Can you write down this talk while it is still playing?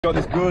Got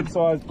this good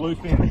sized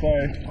bluefin,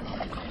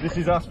 so this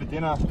is us for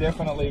dinner.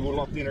 Definitely we'll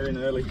lock dinner in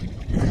early.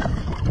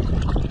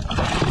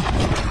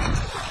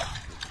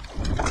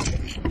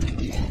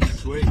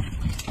 Sweet.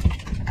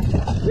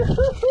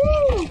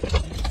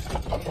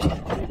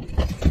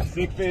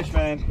 Sick fish,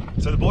 man.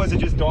 So the boys are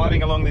just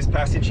diving along this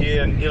passage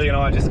here, and Illy and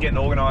I are just getting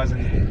organised,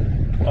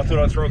 and I thought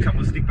I'd throw a couple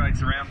of stick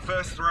baits around.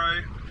 First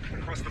throw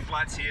across the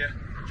flats here,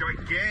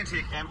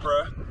 gigantic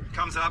emperor,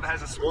 comes up,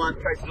 has a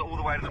swipe, chases it all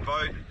the way to the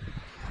boat.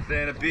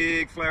 Then a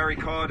big flowery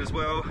cod as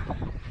well,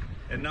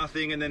 and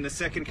nothing. And then the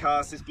second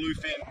cast, this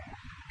bluefin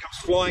comes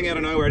flying out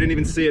of nowhere. I didn't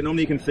even see it.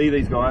 Normally you can see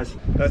these guys.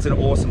 That's an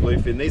awesome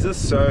bluefin. These are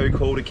so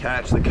cool to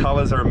catch. The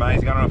colors are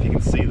amazing. I don't know if you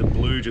can see the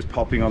blue just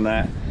popping on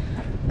that,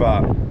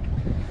 but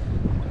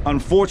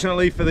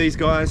unfortunately for these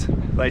guys,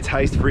 they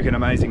taste freaking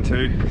amazing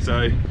too.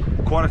 So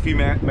quite a few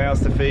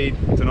mouths to feed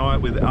tonight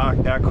with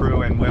our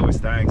crew and where we're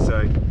staying.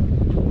 So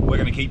we're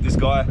gonna keep this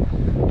guy.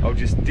 I'll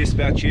just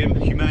dispatch him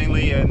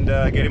humanely and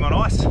get him on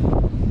ice.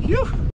 Phew.